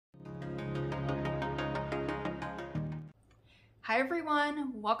Hi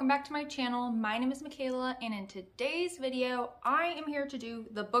everyone, welcome back to my channel. My name is Michaela, and in today's video, I am here to do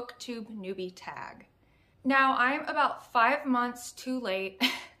the Booktube newbie tag. Now, I'm about 5 months too late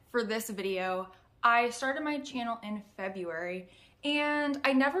for this video. I started my channel in February, and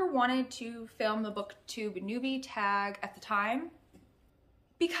I never wanted to film the Booktube newbie tag at the time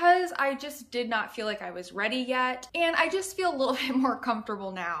because I just did not feel like I was ready yet, and I just feel a little bit more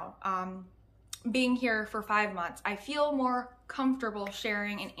comfortable now. Being here for 5 months, I feel more comfortable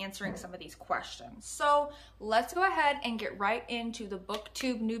sharing and answering some of these questions. So let's go ahead and get right into the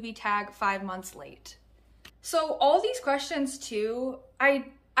Booktube newbie tag 5 months late. So all these questions too, I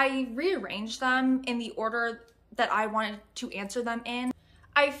rearranged them in the order that I wanted to answer them in.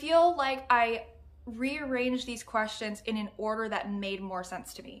 I feel like I rearranged these questions in an order that made more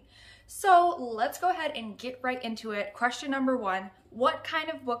sense to me. So let's go ahead and get right into it. Question number 1, what kind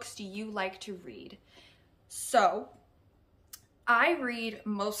of books do you like to read? So I read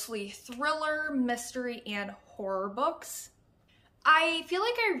mostly thriller, mystery, and horror books. I feel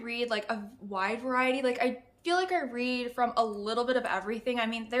like I read like a wide variety. I feel like I read from a little bit of everything. I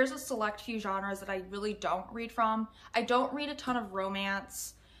mean, there's a select few genres that I really don't read from. I don't read a ton of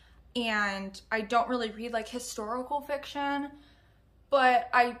romance, and I don't really read like historical fiction, but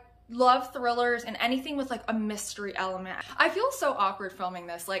I love thrillers and anything with like a mystery element. I feel so awkward filming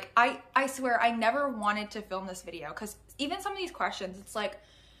this. Like I swear I never wanted to film this video because even some of these questions, it's like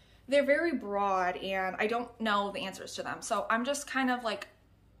they're very broad and I don't know the answers to them. So I'm just kind of like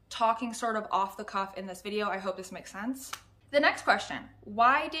talking sort of off the cuff in this video. I hope this makes sense. The next question,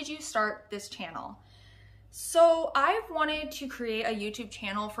 why did you start this channel? So I've wanted to create a YouTube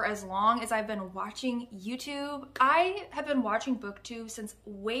channel for as long as I've been watching YouTube. I have been watching Booktube since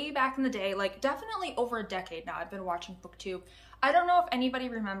way back in the day, like definitely over a decade now I've been watching Booktube. I don't know if anybody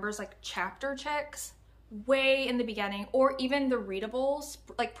remembers like Chapter Chicks way in the beginning, or even the Readables,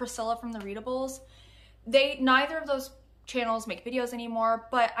 like Priscilla from the Readables. Neither of those channels make videos anymore,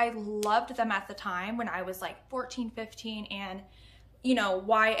 but I loved them at the time when I was like 14, 15, and you know,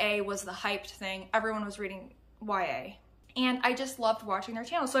 YA was the hyped thing. Everyone was reading YA. And I just loved watching their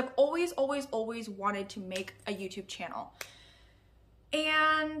channels. So I've always wanted to make a YouTube channel.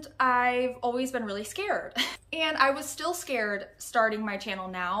 And I've always been really scared. And I was still scared starting my channel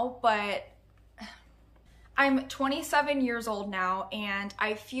now, but I'm 27 years old now, and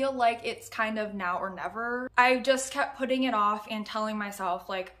I feel like it's kind of now or never. I just kept putting it off and telling myself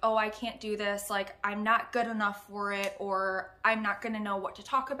like, oh, I can't do this, like I'm not good enough for it, or I'm not gonna know what to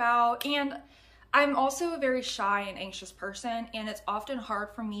talk about. And I'm also a very shy and anxious person, and it's often hard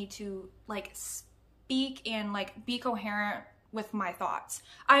for me to like speak and like be coherent with my thoughts.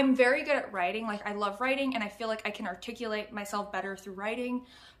 I'm very good at writing, like I love writing, and I feel like I can articulate myself better through writing,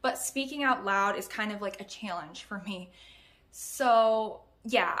 but speaking out loud is kind of like a challenge for me. So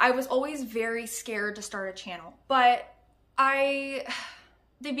yeah, I was always very scared to start a channel, but the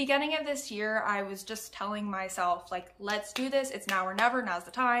beginning of this year, I was just telling myself like, let's do this, it's now or never, now's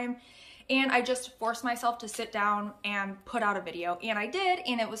the time. And I just forced myself to sit down and put out a video, and I did,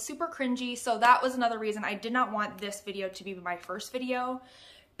 and it was super cringy. So that was another reason I did not want this video to be my first video,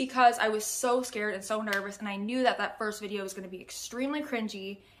 because I was so scared and so nervous, and I knew that that first video was going to be extremely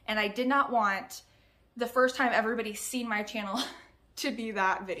cringy, and I did not want the first time everybody's seen my channel to be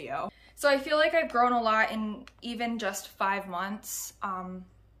that video. So I feel like I've grown a lot in even just 5 months.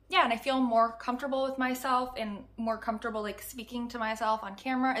 Yeah, and I feel more comfortable with myself and more comfortable like speaking to myself on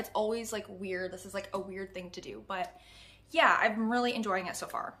camera. It's always like weird. This is like a weird thing to do, but yeah, I'm really enjoying it so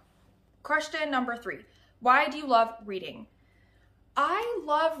far. Question number 3, why do you love reading? I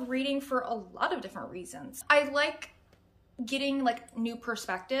love reading for a lot of different reasons. I like getting like new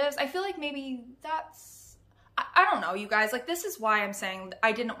perspectives. I feel like maybe that's, I don't know, you guys, like this is why I'm saying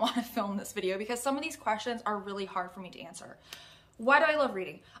I didn't want to film this video, because some of these questions are really hard for me to answer. Why do I love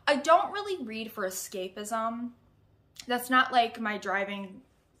reading? I don't really read for escapism. That's not like my driving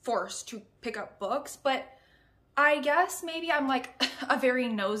force to pick up books, but I guess maybe I'm like a very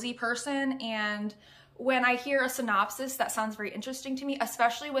nosy person, and when I hear a synopsis that sounds very interesting to me,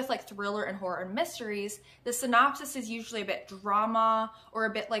 especially with like thriller and horror and mysteries, the synopsis is usually a bit drama or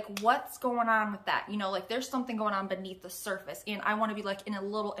a bit like what's going on with that, you know, like there's something going on beneath the surface, and I want to be like in a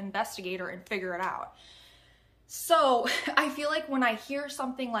little investigator and figure it out. So I feel like when I hear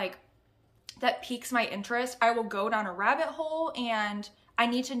something like that piques my interest, I will go down a rabbit hole, and I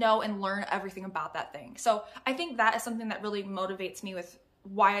need to know and learn everything about that thing. So I think that is something that really motivates me with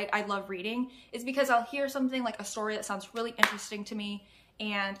why I love reading, is because I'll hear something like a story that sounds really interesting to me,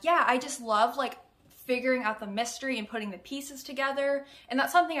 and yeah, I just love like figuring out the mystery and putting the pieces together. And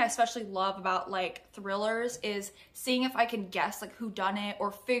that's something I especially love about like thrillers, is seeing if I can guess like who done it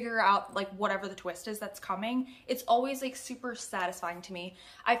or figure out like whatever the twist is that's coming. It's always like super satisfying to me.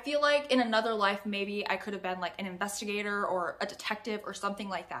 I feel like in another life maybe I could have been like an investigator or a detective or something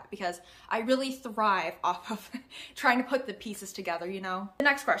like that, because I really thrive off of trying to put the pieces together, you know? The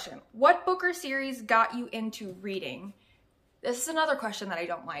next question, what book or series got you into reading? This is another question that I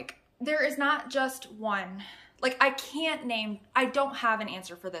don't like. There is not just one. Like, I don't have an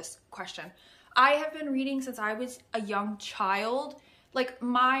answer for this question. I have been reading since I was a young child. Like,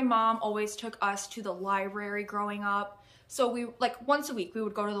 my mom always took us to the library growing up. So we, like, once a week we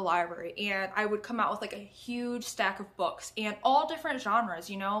would go to the library, and I would come out with like a huge stack of books and all different genres,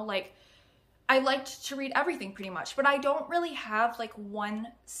 you know? Like, I liked to read everything pretty much, but I don't really have like one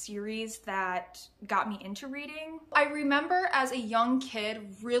series that got me into reading. I remember as a young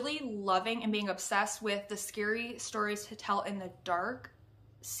kid really loving and being obsessed with the Scary Stories to Tell in the Dark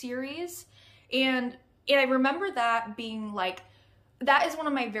series. And I remember that being like, that is one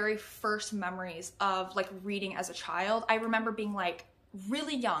of my very first memories of like reading as a child. I remember being like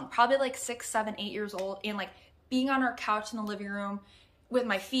really young, probably like 6, 7, 8 years old, and like being on our couch in the living room with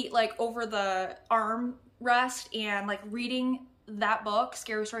my feet like over the arm rest and like reading that book,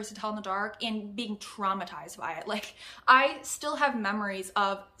 Scary Stories to Tell in the Dark, and being traumatized by it. Like, I still have memories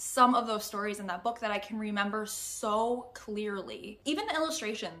of some of those stories in that book that I can remember so clearly. Even the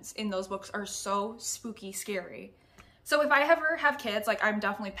illustrations in those books are so spooky scary. So if I ever have kids, like, I'm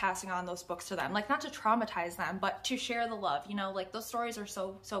definitely passing on those books to them. Like, not to traumatize them, but to share the love, you know? Like, those stories are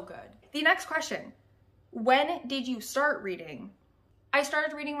so good. The next question, when did you start reading? I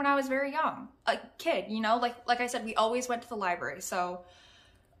started reading when I was very young, a kid, you know, like I said, we always went to the library. So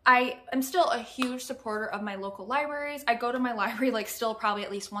I am still a huge supporter of my local libraries. I go to my library like still probably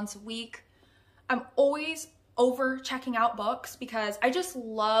at least once a week. I'm always over checking out books because I just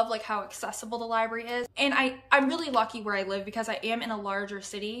love like how accessible the library is. And I'm really lucky where I live because I am in a larger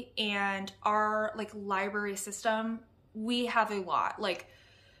city, and our like library system, we have a lot. Like,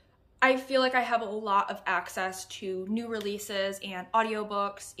 I feel like I have a lot of access to new releases and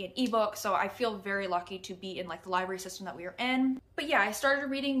audiobooks and ebooks, so I feel very lucky to be in like the library system that we are in. But yeah, I started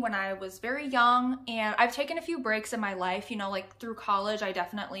reading when I was very young, and I've taken a few breaks in my life, you know, like through college I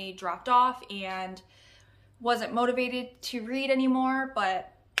definitely dropped off and wasn't motivated to read anymore,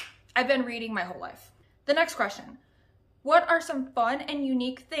 but I've been reading my whole life. The next question, what are some fun and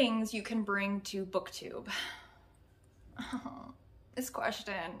unique things you can bring to Booktube? This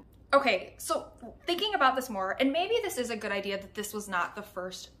question. Okay, so thinking about this more, and maybe this is a good idea that this was not the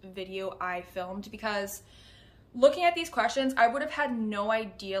first video I filmed, because looking at these questions, I would have had no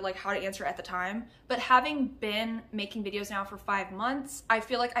idea like how to answer at the time, but having been making videos now for 5 months, I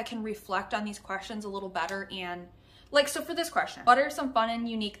feel like I can reflect on these questions a little better. And like, so for this question, what are some fun and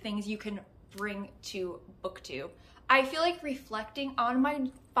unique things you can bring to Booktube? I feel like reflecting on my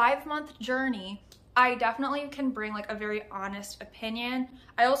 5-month journey, I definitely can bring like a very honest opinion.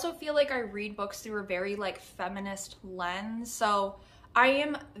 I also feel like I read books through a very like feminist lens. So I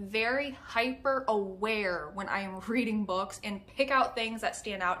am very hyper aware when I am reading books and pick out things that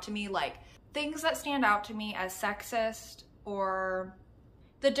stand out to me, like things that stand out to me as sexist, or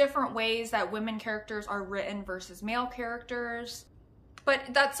the different ways that women characters are written versus male characters. But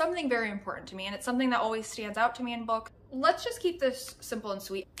that's something very important to me, and it's something that always stands out to me in books. Let's just keep this simple and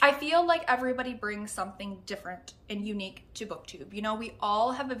sweet. I feel like everybody brings something different and unique to Booktube. You know, we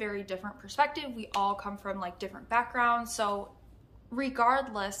all have a very different perspective. We all come from like different backgrounds. So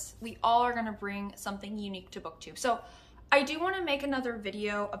regardless, we all are gonna bring something unique to Booktube. So I do wanna make another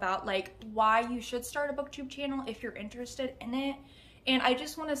video about like why you should start a Booktube channel if you're interested in it. And I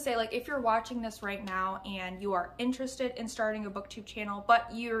just want to say, like, if you're watching this right now and you are interested in starting a Booktube channel, but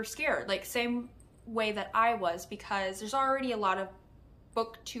you're scared, like same way that I was, because there's already a lot of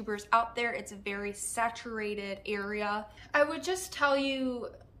booktubers out there. It's a very saturated area. I would just tell you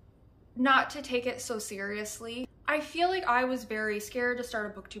not to take it so seriously. I feel like I was very scared to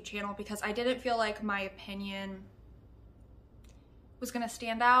start a Booktube channel because I didn't feel like my opinion was gonna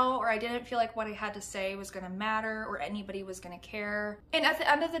stand out, or I didn't feel like what I had to say was gonna matter or anybody was gonna care. And at the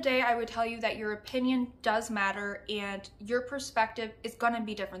end of the day, I would tell you that your opinion does matter, and your perspective is gonna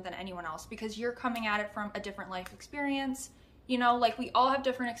be different than anyone else because you're coming at it from a different life experience. You know, like we all have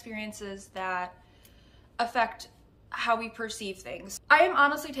different experiences that affect how we perceive things. I am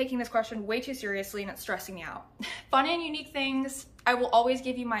honestly taking this question way too seriously and it's stressing me out. Fun and unique things, I will always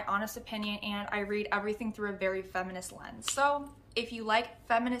give you my honest opinion, and I read everything through a very feminist lens. So if you like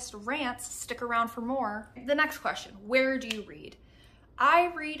feminist rants, stick around for more. The next question, where do you read? I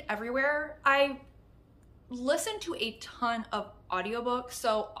read everywhere. I listen to a ton of audiobooks.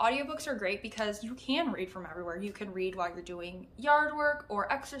 So audiobooks are great because you can read from everywhere. You can read while you're doing yard work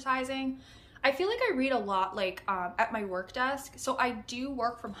or exercising. I feel like I read a lot like at my work desk. So I do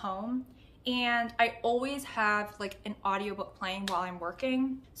work from home and I always have like an audiobook playing while I'm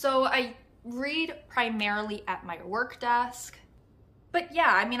working. So I read primarily at my work desk. But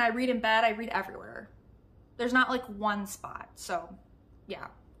yeah, I mean, I read in bed, I read everywhere. There's not like one spot, so yeah.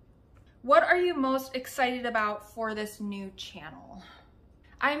 What are you most excited about for this new channel?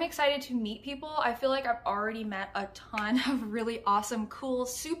 I'm excited to meet people. I feel like I've already met a ton of really awesome, cool,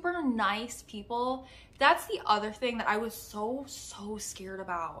 super nice people. That's the other thing that I was so scared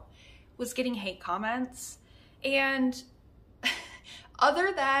about, was getting hate comments. And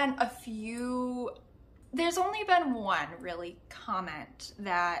other than a few, there's only been one really comment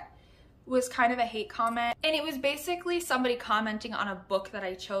that was kind of a hate comment, and it was basically somebody commenting on a book that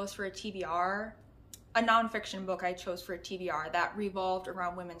I chose for a TBR, a nonfiction book I chose for a TBR that revolved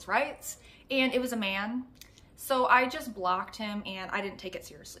around women's rights, and it was a man. So I just blocked him and I didn't take it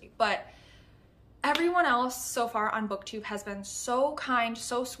seriously. But everyone else so far on Booktube has been so kind,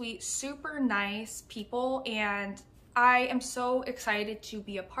 so sweet, super nice people, and I am so excited to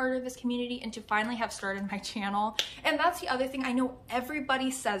be a part of this community and to finally have started my channel. And that's the other thing. I know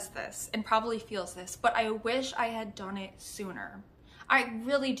everybody says this and probably feels this, but I wish I had done it sooner. I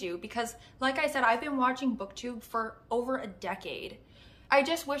really do, because like I said, I've been watching Booktube for over a decade. I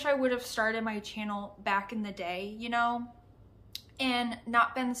just wish I would have started my channel back in the day, you know, and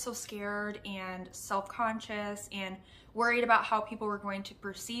not been so scared and self-conscious and worried about how people were going to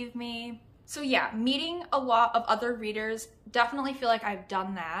perceive me. So yeah, meeting a lot of other readers, definitely feel like I've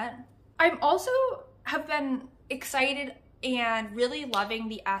done that. I'm also have been excited and really loving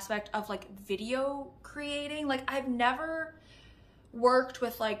the aspect of like video creating. Like I've never worked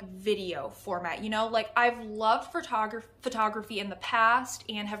with like video format, you know, like I've loved photography in the past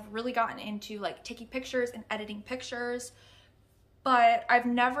and have really gotten into like taking pictures and editing pictures, but I've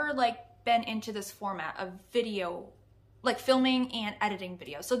never like been into this format of video, like filming and editing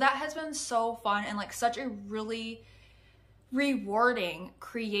videos. So that has been so fun and like such a really rewarding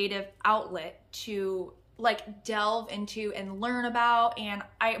creative outlet to like delve into and learn about, and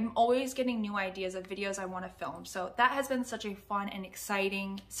I'm always getting new ideas of videos I want to film. So that has been such a fun and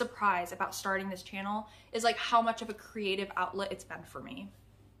exciting surprise about starting this channel, is like how much of a creative outlet it's been for me.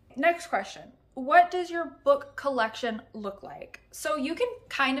 Next question. What does your book collection look like? So you can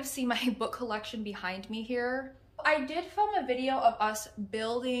kind of see my book collection behind me here. I did film a video of us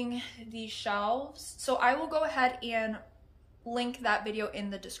building these shelves, so I will go ahead and link that video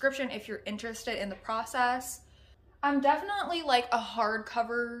in the description if you're interested in the process. I'm definitely like a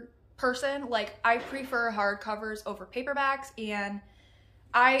hardcover person. Like I prefer hardcovers over paperbacks, and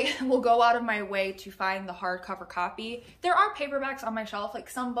I will go out of my way to find the hardcover copy. There are paperbacks on my shelf, like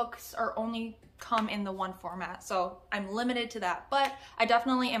some books are only come in the one format, so I'm limited to that, but I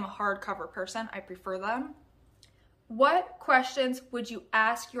definitely am a hardcover person. I prefer them. What questions would you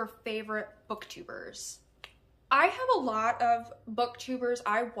ask your favorite booktubers? I have a lot of booktubers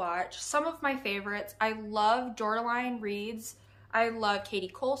I watch. Some of my favorites, I love Jordaline Reads. I love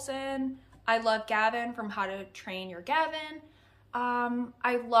Katie Coulson. I love Gavin from How to Train Your Gavin.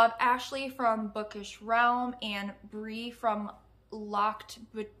 I love Ashley from Bookish Realm and Bree from Locked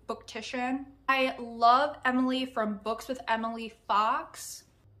Booktition. I love Emily from Books with Emily Fox.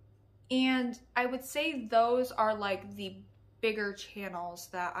 And I would say those are like the bigger channels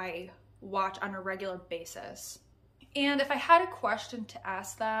that I watch on a regular basis. And if I had a question to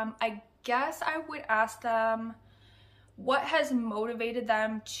ask them, I guess I would ask them what has motivated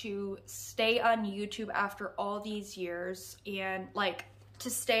them to stay on YouTube after all these years and like to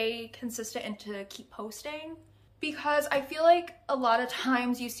stay consistent and to keep posting. Because I feel like a lot of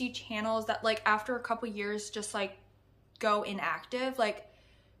times you see channels that like after a couple years just like go inactive. Like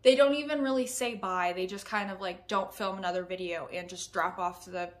they don't even really say bye. They just kind of like don't film another video and just drop off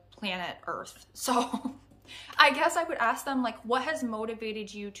the planet Earth. So I guess I would ask them like, what has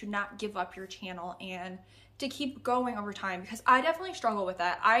motivated you to not give up your channel and to keep going over time? Because I definitely struggle with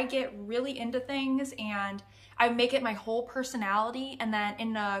that. I get really into things and I make it my whole personality, and then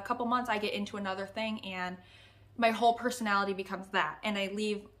in a couple months I get into another thing and my whole personality becomes that, and I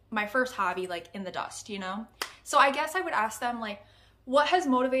leave my first hobby like in the dust, you know? So I guess I would ask them like, what has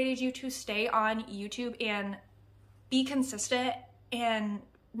motivated you to stay on YouTube and be consistent and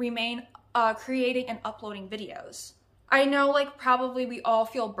remain creating and uploading videos? I know like probably we all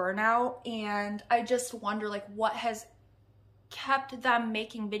feel burnout, and I just wonder like what has kept them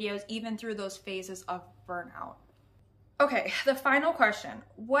making videos even through those phases of burnout. Okay, the final question.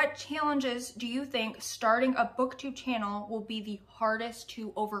 What challenges do you think starting a booktube channel will be the hardest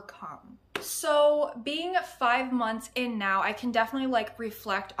to overcome? So being 5 months in now, I can definitely like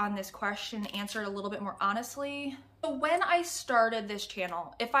reflect on this question, answer it a little bit more honestly. So when I started this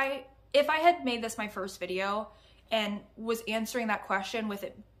channel, if I had made this my first video and was answering that question with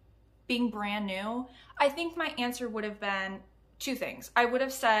it being brand new, I think my answer would have been two things. I would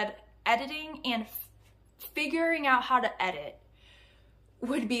have said editing and figuring out how to edit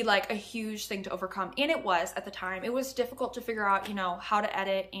would be like a huge thing to overcome. And it was at the time. It was difficult to figure out, you know, how to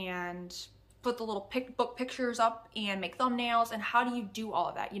edit and put the little book pictures up and make thumbnails and how do you do all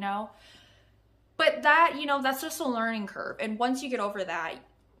of that, you know? But that, you know, that's just a learning curve. And once you get over that,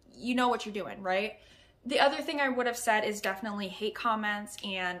 you know what you're doing, right? The other thing I would have said is definitely hate comments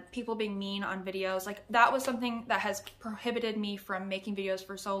and people being mean on videos. Like that was something that has prohibited me from making videos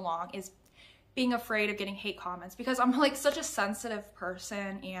for so long, is being afraid of getting hate comments, because I'm like such a sensitive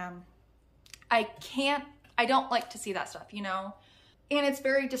person and I don't like to see that stuff, you know? And it's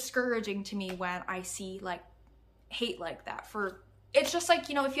very discouraging to me when I see like hate like that. It's just like,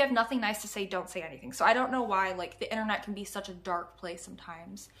 you know, if you have nothing nice to say, don't say anything. So I don't know why like the internet can be such a dark place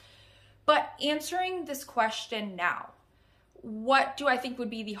sometimes. But answering this question now, what do I think would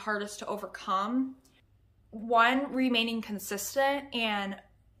be the hardest to overcome? One, remaining consistent and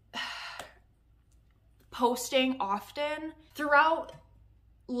posting often. Throughout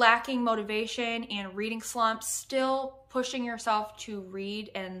lacking motivation and reading slumps, still pushing yourself to read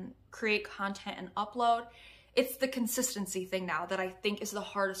and create content and upload. It's the consistency thing now that I think is the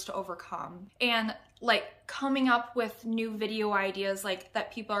hardest to overcome. And like coming up with new video ideas like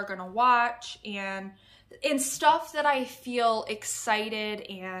that people are gonna watch and stuff that I feel excited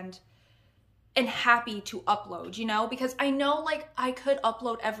and happy to upload, you know? Because I know like I could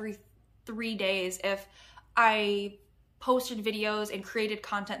upload every 3 days if I posted videos and created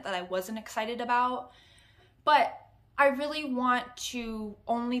content that I wasn't excited about. But I really want to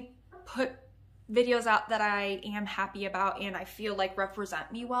only put videos out that I am happy about and I feel like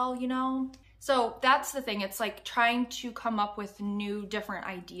represent me well, you know? So that's the thing. It's like trying to come up with new, different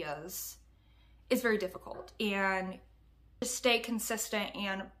ideas is very difficult. And to stay consistent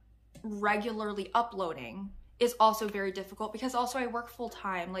and regularly uploading is also very difficult, because also I work full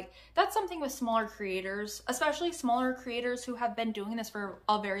time. Like that's something with smaller creators, especially smaller creators who have been doing this for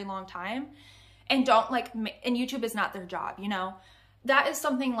a very long time and don't like, and YouTube is not their job, you know? That is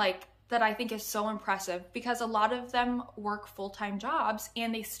something like that I think is so impressive, because a lot of them work full-time jobs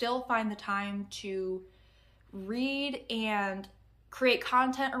and they still find the time to read and create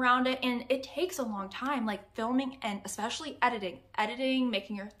content around it. And it takes a long time, like filming and especially editing,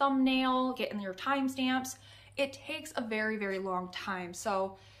 making your thumbnail, getting your timestamps. It takes a very, very long time.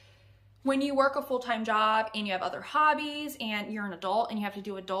 So when you work a full-time job and you have other hobbies and you're an adult and you have to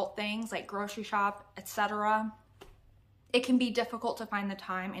do adult things like grocery shop, etc., it can be difficult to find the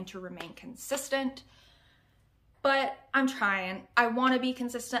time and to remain consistent. But I'm trying. I want to be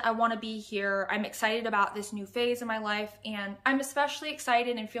consistent. I want to be here. I'm excited about this new phase in my life, and I'm especially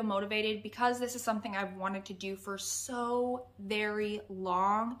excited and feel motivated because this is something I've wanted to do for so very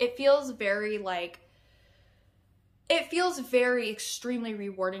long. It feels very extremely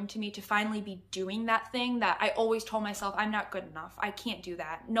rewarding to me to finally be doing that thing that I always told myself I'm not good enough. I can't do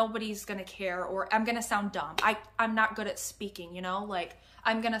that. Nobody's gonna care, or I'm gonna sound dumb. I'm not good at speaking, you know? Like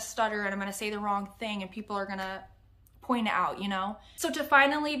I'm gonna stutter and I'm gonna say the wrong thing and people are gonna point it out, you know? So to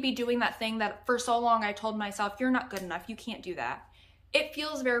finally be doing that thing that for so long I told myself, you're not good enough, you can't do that. It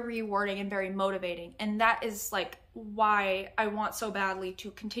feels very rewarding and very motivating. And that is like why I want so badly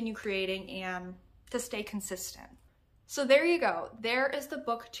to continue creating and to stay consistent. So there you go. There is the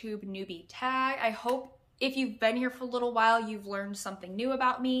Booktube newbie tag. I hope if you've been here for a little while, you've learned something new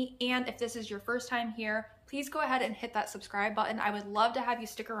about me. And if this is your first time here, please go ahead and hit that subscribe button. I would love to have you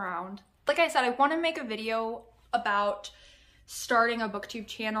stick around. Like I said, I want to make a video about starting a Booktube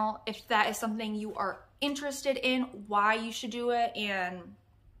channel. If that is something you are interested in, why you should do it and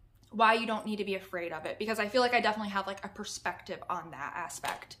why you don't need to be afraid of it. Because I feel like I definitely have like a perspective on that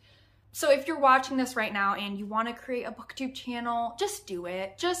aspect. So if you're watching this right now and you want to create a Booktube channel, just do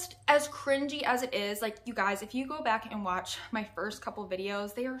it. Just as cringy as it is, like you guys, if you go back and watch my first couple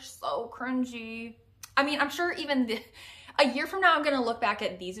videos, they are so cringy. I mean, I'm sure even a year from now, I'm going to look back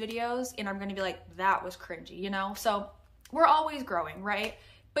at these videos and I'm going to be like, that was cringy, you know? So we're always growing, right?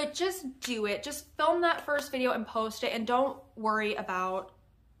 But just do it. Just film that first video and post it, and do not worry about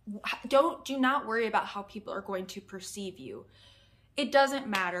how people are going to perceive you. It doesn't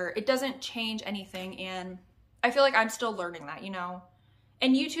matter. It doesn't change anything. And I feel like I'm still learning that, you know?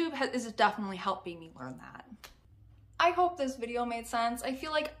 And YouTube is definitely helping me learn that. I hope this video made sense. I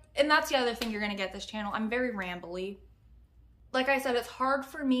feel like, and that's the other thing you're gonna get this channel, I'm very rambly. Like I said, it's hard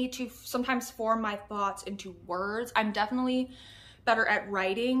for me to sometimes form my thoughts into words. I'm definitely better at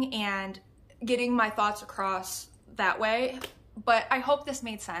writing and getting my thoughts across that way, but I hope this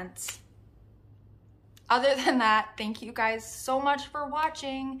made sense. Other than that, thank you guys so much for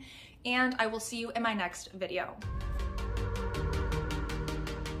watching, and I will see you in my next video.